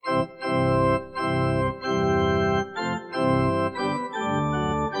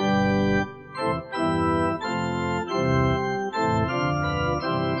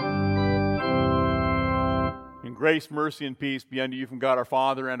Grace, mercy, and peace be unto you from God our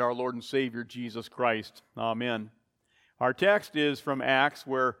Father and our Lord and Savior, Jesus Christ. Amen. Our text is from Acts,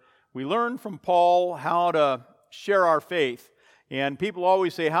 where we learn from Paul how to share our faith. And people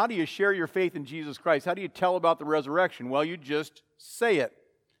always say, how do you share your faith in Jesus Christ? How do you tell about the resurrection? Well, you just say it.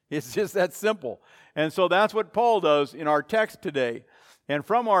 It's just that simple. And so that's what Paul does in our text today. And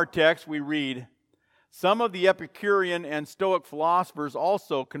from our text we read, some of the Epicurean and Stoic philosophers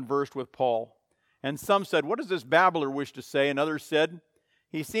also conversed with Paul. And some said, what does this babbler wish to say? And others said,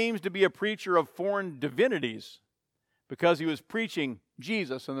 he seems to be a preacher of foreign divinities, because he was preaching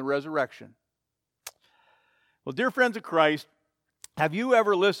Jesus and the resurrection. Well, dear friends of Christ, have you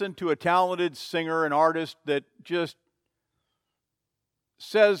ever listened to a talented singer, an artist that just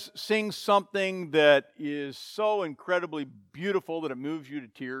sings something that is so incredibly beautiful that it moves you to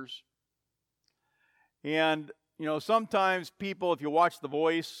tears? And, sometimes people, if you watch The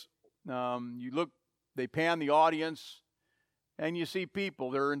Voice, they pan the audience, and you see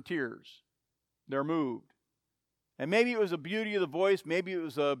people, they're in tears. They're moved. And maybe it was the beauty of the voice, maybe it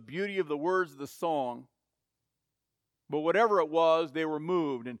was the beauty of the words of the song. But whatever it was, they were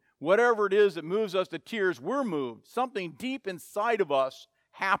moved. And whatever it is that moves us to tears, we're moved. Something deep inside of us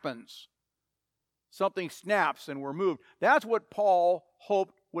happens. Something snaps and we're moved. That's what Paul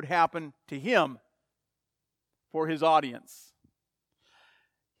hoped would happen to him for his audience.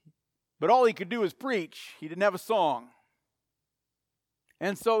 But all he could do was preach. He didn't have a song.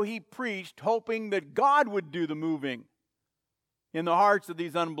 And so he preached, hoping that God would do the moving in the hearts of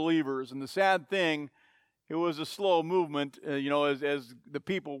these unbelievers. And the sad thing, it was a slow movement, as the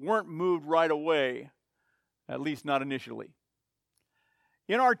people weren't moved right away, at least not initially.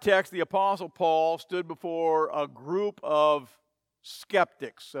 In our text, the Apostle Paul stood before a group of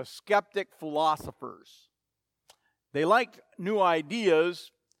skeptics, skeptic philosophers. They liked new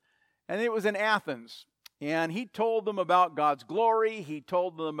ideas, and it was in Athens. And he told them about God's glory. He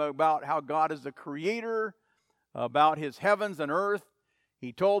told them about how God is the creator, about his heavens and earth.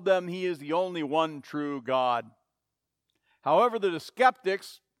 He told them he is the only one true God. However, the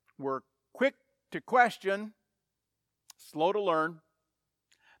skeptics were quick to question, slow to learn.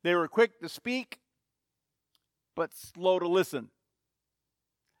 They were quick to speak, but slow to listen.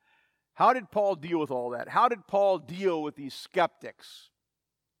 How did Paul deal with all that? How did Paul deal with these skeptics?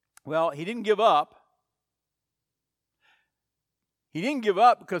 Well, he didn't give up. He didn't give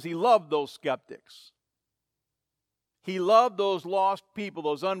up because he loved those skeptics. He loved those lost people,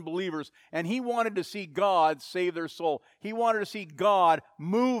 those unbelievers, and he wanted to see God save their soul. He wanted to see God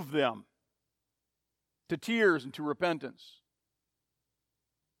move them to tears and to repentance.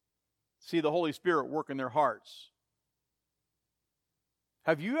 See the Holy Spirit work in their hearts.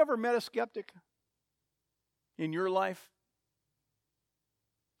 Have you ever met a skeptic in your life?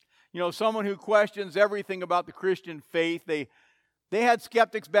 Someone who questions everything about the Christian faith. They had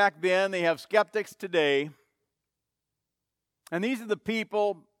skeptics back then. They have skeptics today. And these are the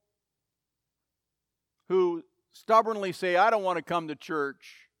people who stubbornly say, I don't want to come to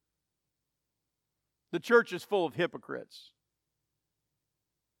church. The church is full of hypocrites.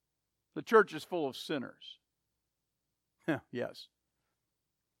 The church is full of sinners. Yes,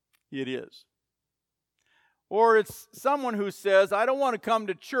 it is. Or it's someone who says, I don't want to come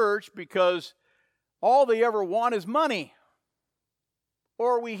to church because all they ever want is money.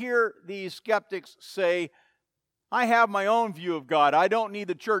 Or we hear these skeptics say, I have my own view of God. I don't need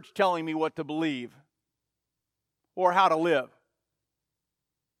the church telling me what to believe or how to live.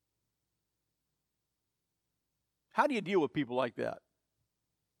 How do you deal with people like that?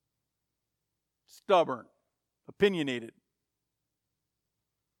 Stubborn, opinionated.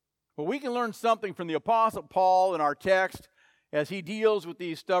 Well, we can learn something from the Apostle Paul in our text as he deals with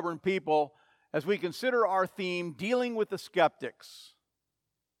these stubborn people as we consider our theme, dealing with the skeptics.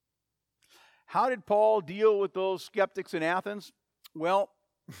 How did Paul deal with those skeptics in Athens? Well,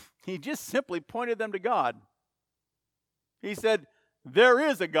 he just simply pointed them to God. He said, there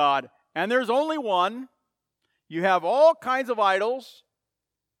is a God, and there's only one. You have all kinds of idols,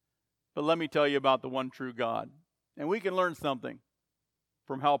 but let me tell you about the one true God. And we can learn something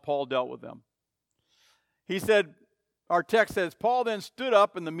from how Paul dealt with them. He said, our text says, Paul then stood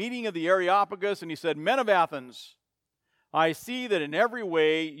up in the meeting of the Areopagus, and he said, men of Athens, I see that in every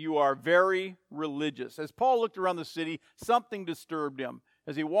way you are very religious. As Paul looked around the city, something disturbed him.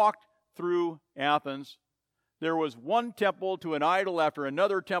 As he walked through Athens, there was one temple to an idol after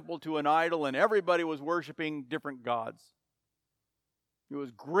another temple to an idol, and everybody was worshiping different gods. It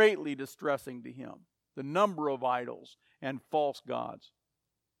was greatly distressing to him, the number of idols and false gods.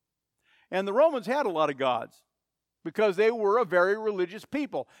 And the Romans had a lot of gods because they were a very religious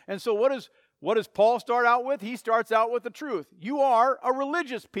people. And so what what does Paul start out with? He starts out with the truth. You are a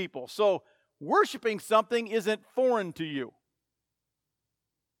religious people, so worshiping something isn't foreign to you.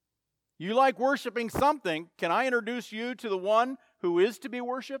 You like worshiping something. Can I introduce you to the one who is to be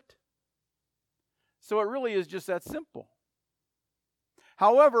worshiped? So it really is just that simple.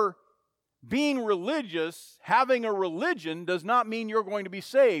 However, being religious, having a religion, does not mean you're going to be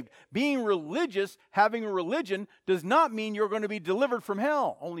saved. Being religious, having a religion, does not mean you're going to be delivered from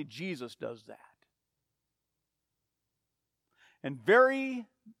hell. Only Jesus does that. And very,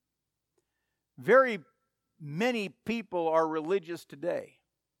 very many people are religious today.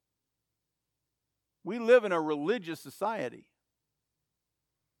 We live in a religious society.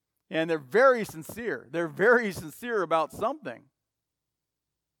 And they're very sincere. They're very sincere about something.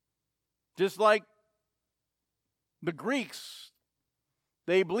 Just like the Greeks,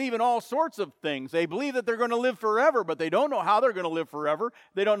 they believe in all sorts of things. They believe that they're going to live forever, but they don't know how they're going to live forever.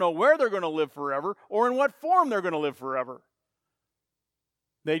 They don't know where they're going to live forever or in what form they're going to live forever.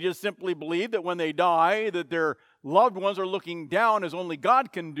 They just simply believe that when they die, that their loved ones are looking down as only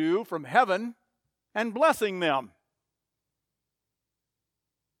God can do from heaven and blessing them.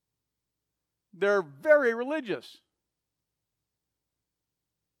 They're very religious.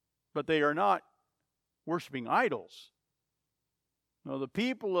 But they are not worshiping idols. No, the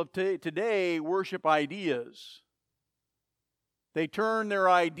people of today worship ideas. They turn their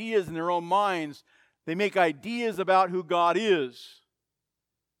ideas in their own minds. They make ideas about who God is.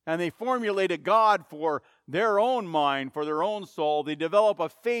 And they formulate a God for their own mind, for their own soul. They develop a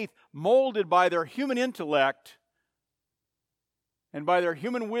faith molded by their human intellect and by their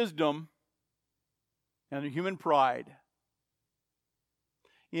human wisdom and their human pride.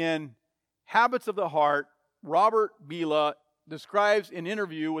 In Habits of the Heart, Robert Bila describes an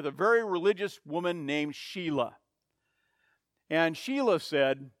interview with a very religious woman named Sheila. And Sheila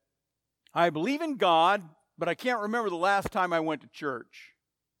said, I believe in God, but I can't remember the last time I went to church.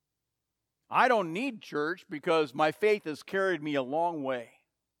 I don't need church because my faith has carried me a long way.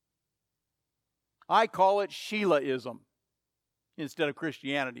 I call it Sheilaism instead of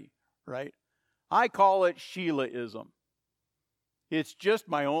Christianity, right? I call it Sheilaism. It's just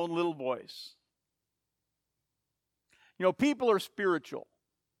my own little voice. You know, people are spiritual.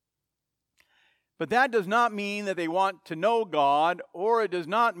 But that does not mean that they want to know God, or it does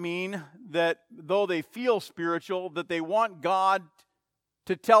not mean that though they feel spiritual, that they want God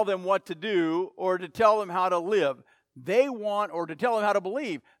to tell them what to do or to tell them how to live. They want, or to tell them how to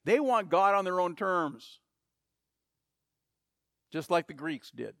believe. They want God on their own terms. Just like the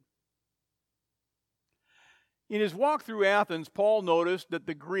Greeks did. In his walk through Athens, Paul noticed that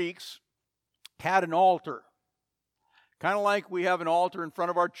the Greeks had an altar. Kind of like we have an altar in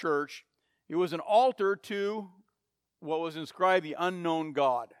front of our church. It was an altar to what was inscribed the unknown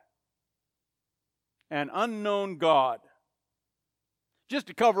God. An unknown God. Just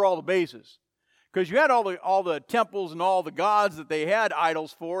to cover all the bases. Because you had all the temples and all the gods that they had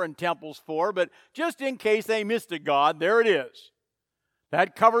idols for and temples for, but just in case they missed a god, there it is.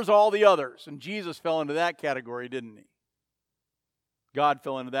 That covers all the others. And Jesus fell into that category, didn't he? God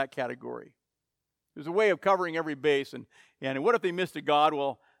fell into that category. It was a way of covering every base. And what if they missed a god?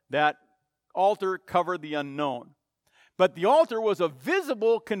 Well, that altar covered the unknown. But the altar was a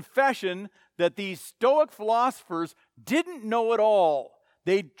visible confession that these Stoic philosophers didn't know it all.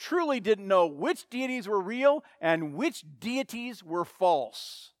 They truly didn't know which deities were real and which deities were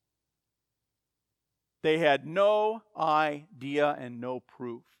false. They had no idea and no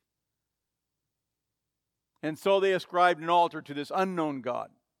proof. And so they ascribed an altar to this unknown God.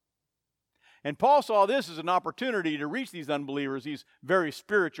 And Paul saw this as an opportunity to reach these unbelievers, these very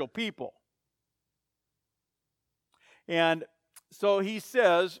spiritual people. And so he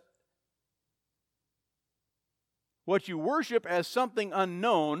says, what you worship as something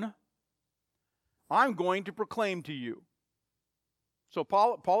unknown, I'm going to proclaim to you. So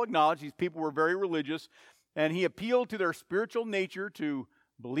Paul acknowledged these people were very religious, and he appealed to their spiritual nature to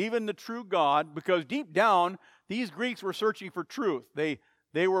believe in the true God, because deep down, these Greeks were searching for truth. They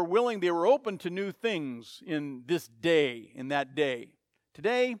were willing, they were open to new things in this day, in that day.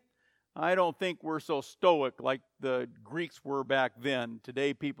 Today, I don't think we're so stoic like the Greeks were back then.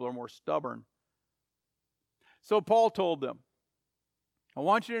 Today, people are more stubborn. So Paul told them, I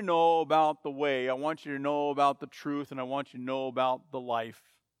want you to know about the way. I want you to know about the truth, and I want you to know about the life.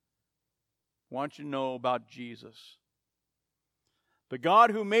 I want you to know about Jesus. The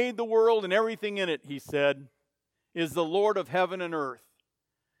God who made the world and everything in it, he said, is the Lord of heaven and earth.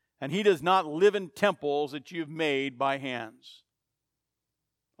 And he does not live in temples that you've made by hands.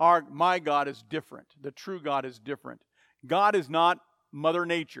 My God is different. The true God is different. God is not Mother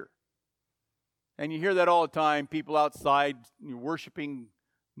Nature. And you hear that all the time, people outside worshiping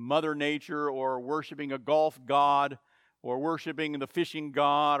Mother Nature, or worshiping a golf god, or worshiping the fishing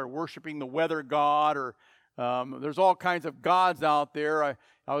god, or worshiping the weather god, or there's all kinds of gods out there.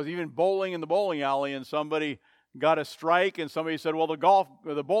 I was even bowling in the bowling alley, and somebody got a strike, and somebody said, well,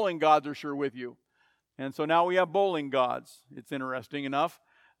 the bowling gods are sure with you. And so now we have bowling gods. It's interesting enough.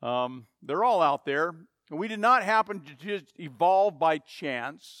 They're all out there. We did not happen to just evolve by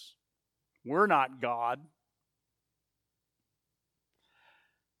chance. We're not God.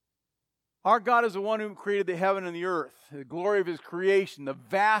 Our God is the one who created the heaven and the earth, the glory of His creation, the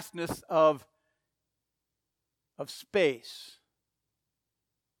vastness of space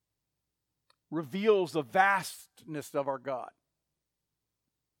reveals the vastness of our God,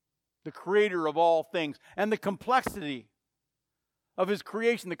 the creator of all things, and the complexity of His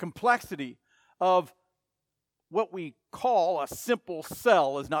creation, the complexity of what we call a simple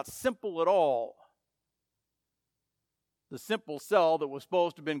cell is not simple at all. The simple cell that was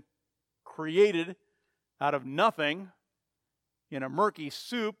supposed to have been created out of nothing in a murky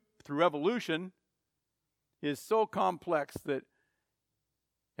soup through evolution is so complex that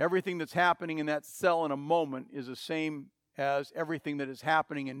everything that's happening in that cell in a moment is the same as everything that is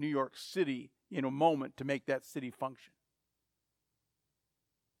happening in New York City in a moment to make that city function.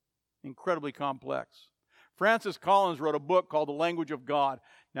 Incredibly complex. Francis Collins wrote a book called The Language of God.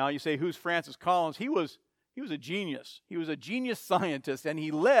 Now you say, who's Francis Collins? He was a genius. He was a genius scientist, and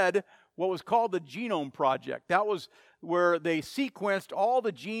he led what was called the Genome Project. That was where they sequenced all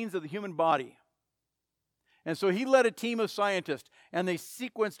the genes of the human body. And so he led a team of scientists, and they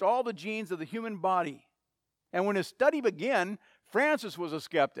sequenced all the genes of the human body. And when his study began, Francis was a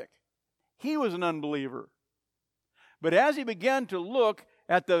skeptic. He was an unbeliever. But as he began to look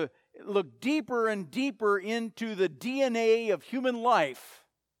deeper and deeper into the DNA of human life,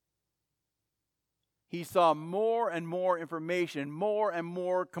 he saw more and more information, more and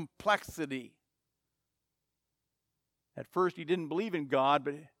more complexity. At first he didn't believe in God,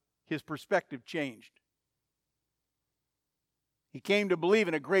 but his perspective changed. He came to believe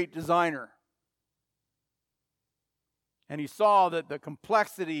in a great designer. And he saw that the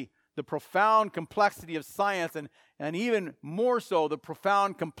complexity, the profound complexity of science, and even more so, the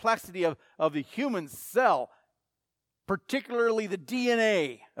profound complexity of the human cell, particularly the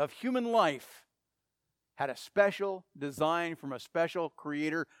DNA of human life, had a special design from a special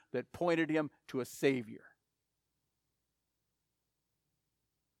creator that pointed him to a Savior.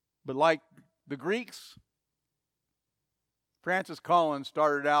 But like the Greeks, Francis Collins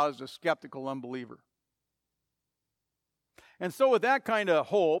started out as a skeptical unbeliever. And so with that kind of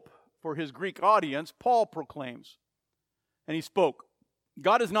hope for his Greek audience, Paul proclaims, and he spoke,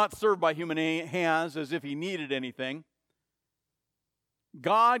 God is not served by human hands as if He needed anything.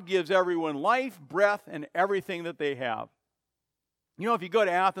 God gives everyone life, breath, and everything that they have. You know, if you go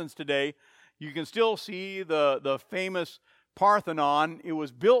to Athens today, you can still see the famous Parthenon. It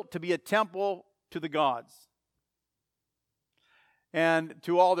was built to be a temple to the gods. And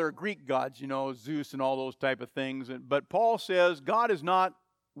to all their Greek gods, you know, Zeus and all those type of things. But Paul says God is not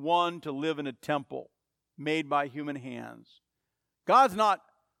one to live in a temple made by human hands. God's not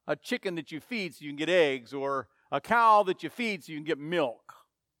a chicken that you feed so you can get eggs, or a cow that you feed so you can get milk.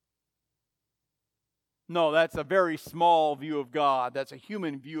 No, that's a very small view of God. That's a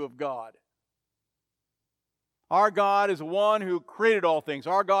human view of God. Our God is the one who created all things.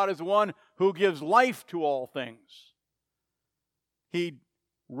 Our God is the one who gives life to all things. He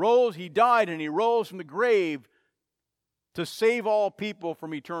died, and He rose from the grave to save all people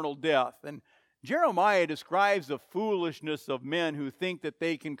from eternal death. And Jeremiah describes the foolishness of men who think that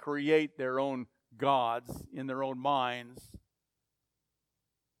they can create their own gods in their own minds.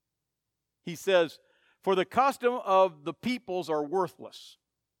 He says, for the custom of the peoples are worthless.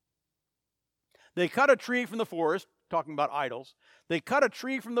 They cut a tree from the forest, talking about idols. They cut a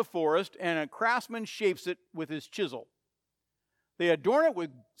tree from the forest, and a craftsman shapes it with his chisel. They adorn it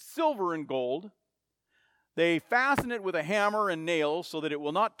with silver and gold. They fasten it with a hammer and nails so that it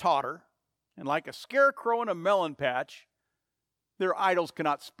will not totter. And like a scarecrow in a melon patch, their idols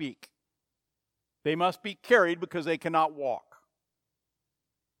cannot speak. They must be carried because they cannot walk.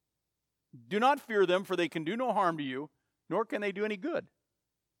 Do not fear them, for they can do no harm to you, nor can they do any good.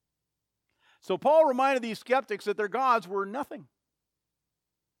 So Paul reminded these skeptics that their gods were nothing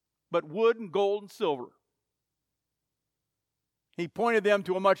but wood and gold and silver. He pointed them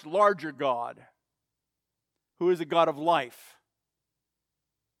to a much larger God, who is a God of life,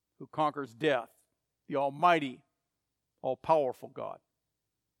 who conquers death, the almighty, all-powerful God.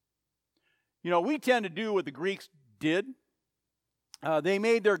 You know, we tend to do what the Greeks did. They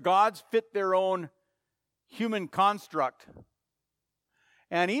made their gods fit their own human construct.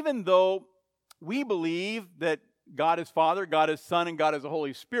 And even though we believe that God is Father, God is Son, and God is the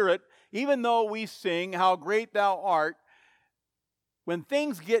Holy Spirit, even though we sing, "How great thou art," when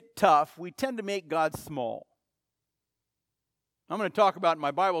things get tough, we tend to make God small. I'm going to talk about it in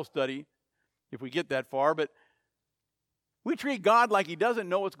my Bible study, if we get that far, but we treat God like He doesn't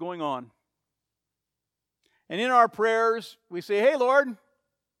know what's going on. And in our prayers, we say, "Hey, Lord,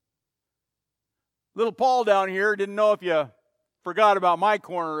 little Paul down here didn't know if you forgot about my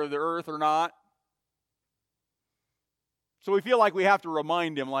corner of the earth or not." So we feel like we have to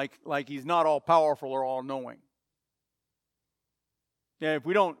remind Him like He's not all-powerful or all-knowing. And if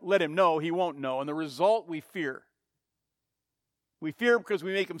we don't let Him know, He won't know. And the result, we fear. We fear because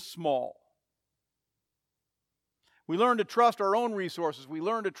we make Him small. We learn to trust our own resources. We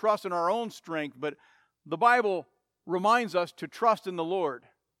learn to trust in our own strength. But the Bible reminds us to trust in the Lord.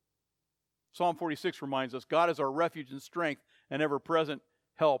 Psalm 46 reminds us, God is our refuge and strength and ever-present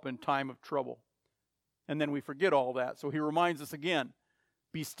help in time of trouble. And then we forget all that. So He reminds us again,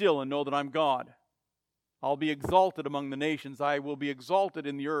 "Be still and know that I'm God. I'll be exalted among the nations. I will be exalted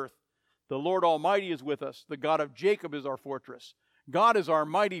in the earth. The Lord Almighty is with us. The God of Jacob is our fortress." God is our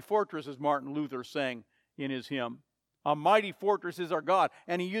mighty fortress, as Martin Luther sang in his hymn. A mighty fortress is our God.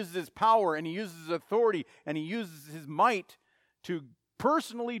 And He uses His power, and He uses His authority, and He uses His might to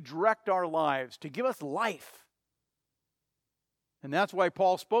personally direct our lives, to give us life. And that's why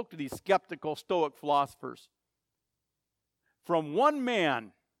Paul spoke to these skeptical Stoic philosophers. From one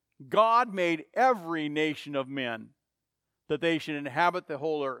man, God made every nation of men, that they should inhabit the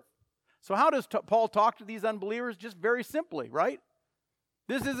whole earth. So how does Paul talk to these unbelievers? Just very simply, right?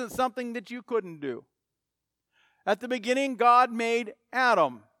 This isn't something that you couldn't do. At the beginning, God made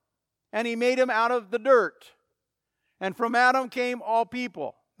Adam, and He made him out of the dirt. And from Adam came all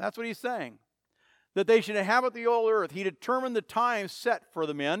people. That's what he's saying. That they should inhabit the whole earth. He determined the time set for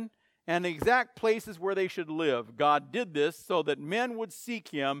the men and the exact places where they should live. God did this so that men would seek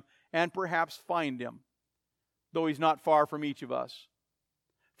Him and perhaps find Him, though He's not far from each of us.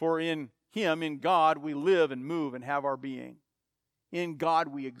 For in Him, in God, we live and move and have our being. In God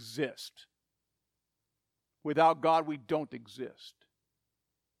we exist. Without God, we don't exist.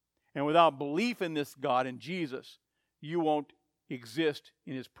 And without belief in this God, in Jesus, you won't exist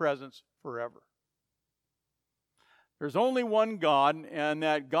in His presence forever. There's only one God, and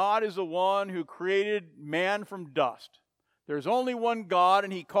that God is the one who created man from dust. There's only one God,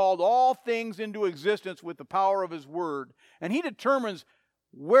 and He called all things into existence with the power of His Word. And He determines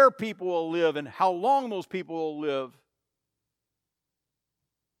where people will live and how long those people will live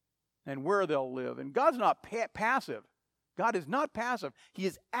and where they'll live. And God's not passive. God is not passive. He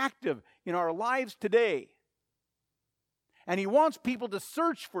is active in our lives today. And He wants people to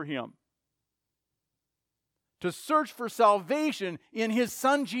search for Him, to search for salvation in His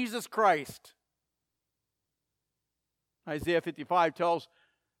Son, Jesus Christ. Isaiah 55 tells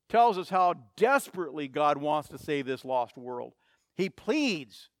us how desperately God wants to save this lost world. He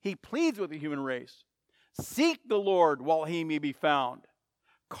pleads with the human race. Seek the Lord while He may be found.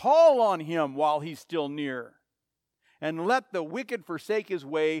 Call on Him while He's still near. And let the wicked forsake his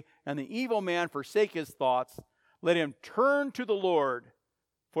way, and the evil man forsake his thoughts. Let him turn to the Lord,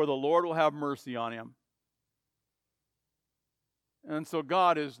 for the Lord will have mercy on him. And so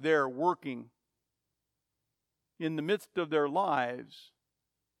God is there working in the midst of their lives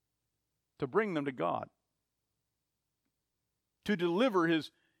to bring them to God, to deliver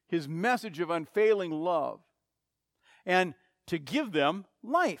His message of unfailing love, and to give them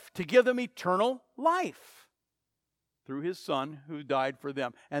life, to give them eternal life through His Son who died for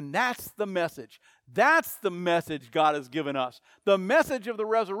them. And that's the message. That's the message God has given us. The message of the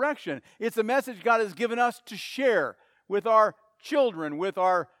resurrection. It's a message God has given us to share with our children, with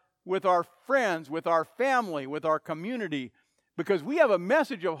our friends, with our family, with our community, because we have a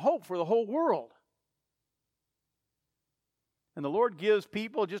message of hope for the whole world. And the Lord gives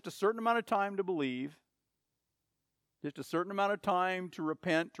people just a certain amount of time to believe, just a certain amount of time to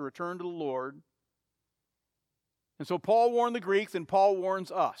repent, to return to the Lord. And so Paul warned the Greeks, and Paul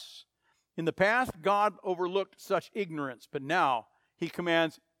warns us. In the past, God overlooked such ignorance, but now He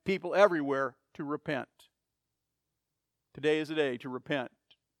commands people everywhere to repent. Today is the day to repent.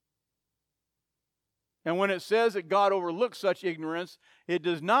 And when it says that God overlooks such ignorance, it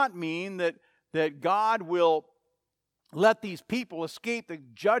does not mean that God will let these people escape the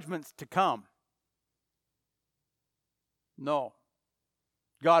judgments to come. No.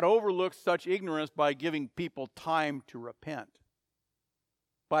 God overlooks such ignorance by giving people time to repent,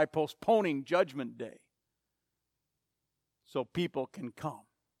 by postponing Judgment Day, so people can come,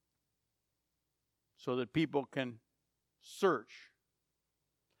 so that people can search.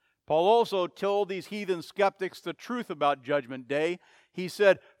 Paul also told these heathen skeptics the truth about Judgment Day. He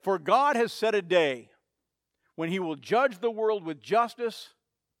said, "For God has set a day when he will judge the world with justice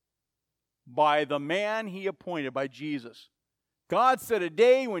by the man he appointed," by Jesus. God set a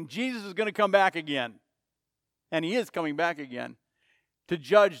day when Jesus is going to come back again. And he is coming back again to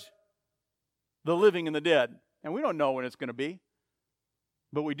judge the living and the dead. And we don't know when it's going to be.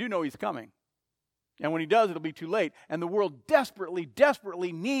 But we do know he's coming. And when he does, it'll be too late. And the world desperately,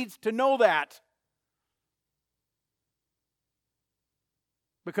 desperately needs to know that.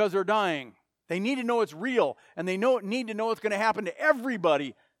 Because they're dying. They need to know it's real. And they need to know what's going to happen to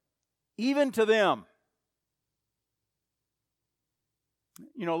everybody. Even to them.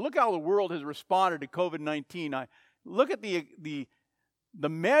 You know, look how the world has responded to COVID-19. Look at the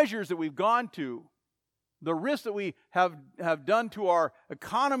measures that we've gone to, the risks that we have done to our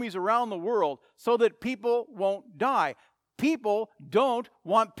economies around the world so that people won't die. People don't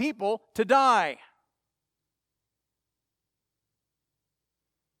want people to die.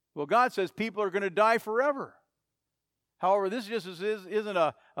 Well, God says people are going to die forever. However, this just isn't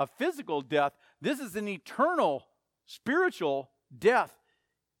a physical death. This is an eternal, spiritual death.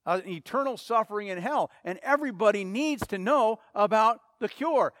 An eternal suffering in hell. And everybody needs to know about the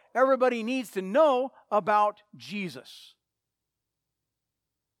cure. Everybody needs to know about Jesus.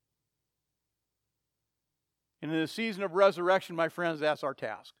 And in the season of resurrection, my friends, that's our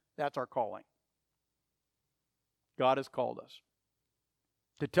task. That's our calling. God has called us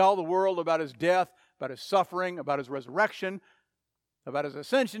to tell the world about his death, about his suffering, about his resurrection, about his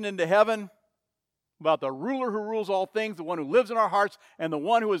ascension into heaven, about the ruler who rules all things, the one who lives in our hearts, and the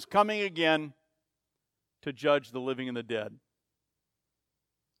one who is coming again to judge the living and the dead.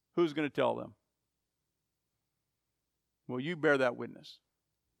 Who's going to tell them? Well, you bear that witness.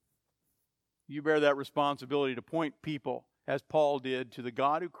 You bear that responsibility to point people, as Paul did, to the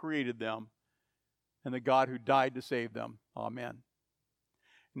God who created them and the God who died to save them. Amen.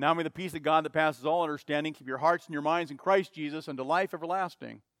 Now may the peace of God that passes all understanding keep your hearts and your minds in Christ Jesus unto life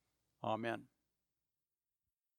everlasting. Amen.